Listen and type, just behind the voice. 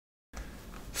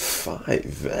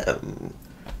5M.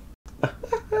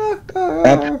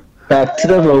 Back to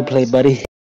the roleplay, buddy.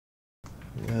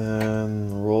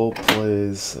 And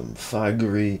roleplay some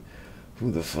fuggery.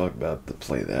 Who the fuck about to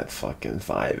play that fucking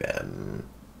 5M?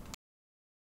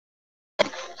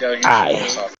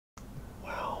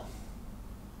 Wow.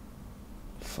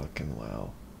 Fucking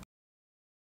wow.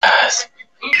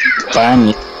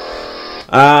 Fine.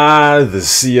 The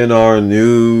CnR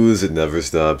news, it never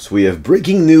stops. We have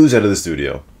breaking news out of the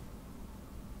studio.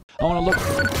 I want to look.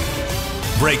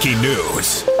 Breaking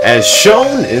news. As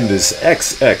shown in this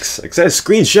XXXS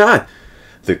screenshot,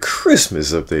 the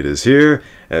Christmas update is here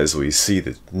as we see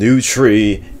the new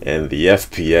tree and the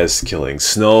FPS killing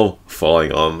snow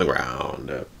falling on the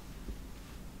ground.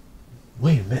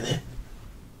 Wait a minute.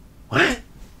 What?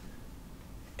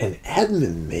 An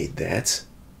admin made that?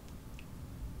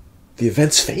 The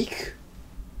event's fake?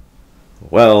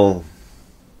 Well,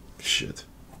 shit.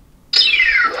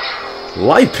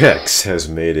 Lipex has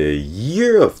made a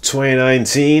year of CnR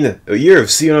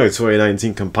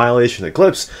 2019 compilation of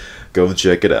clips. Go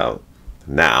check it out.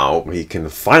 Now he can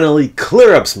finally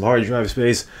clear up some hard drive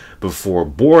space before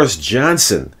Boris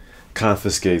Johnson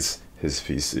confiscates his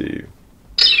PC.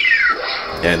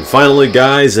 And finally,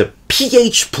 guys, a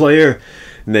PH player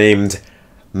named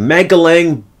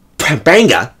Magalang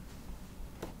Banga.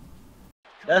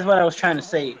 That's what I was trying to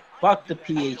say. Fuck the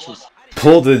PHs.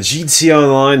 Pulled a GT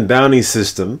Online bounty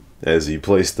system as he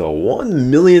placed a $1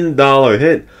 million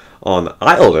hit on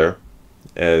Ilder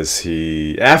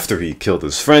after he killed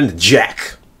his friend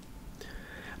Jack.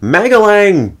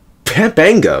 Magalang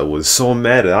Banga was so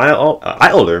mad at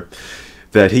Ilder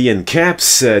that he in caps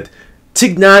said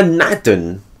Tignan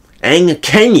Natun Ang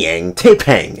Kenyang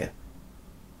Tepang.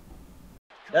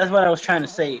 That's what I was trying to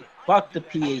say. Fuck the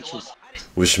PHs.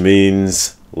 Which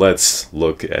means, let's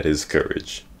look at his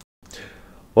courage.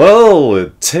 Well,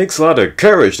 it takes a lot of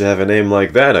courage to have a name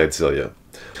like that, I tell you.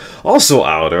 Also,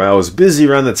 Outer, I was busy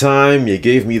around the time you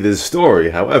gave me this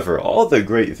story. However, all the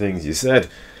great things you said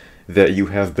that you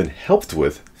have been helped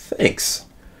with, thanks.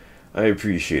 I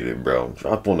appreciate it, bro.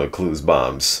 Drop one of Clue's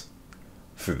bombs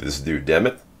for this dude,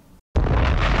 dammit.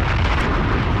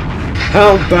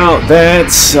 How about that?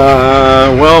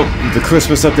 Well, the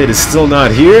Christmas update is still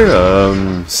not here.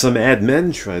 Some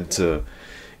admin tried to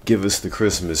give us the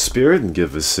Christmas spirit and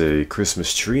give us a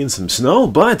Christmas tree and some snow,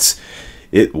 but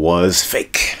it was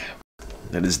fake.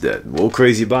 That is dead. Will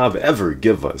Crazy Bob ever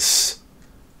give us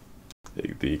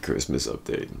the Christmas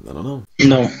update? I don't know.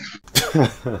 No.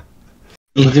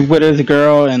 He's with his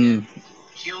girl and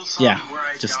yeah,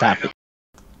 just stop it.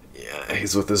 Yeah,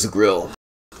 he's with his grill.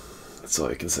 That's all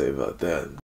I can say about that.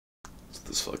 It's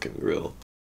this fucking grill.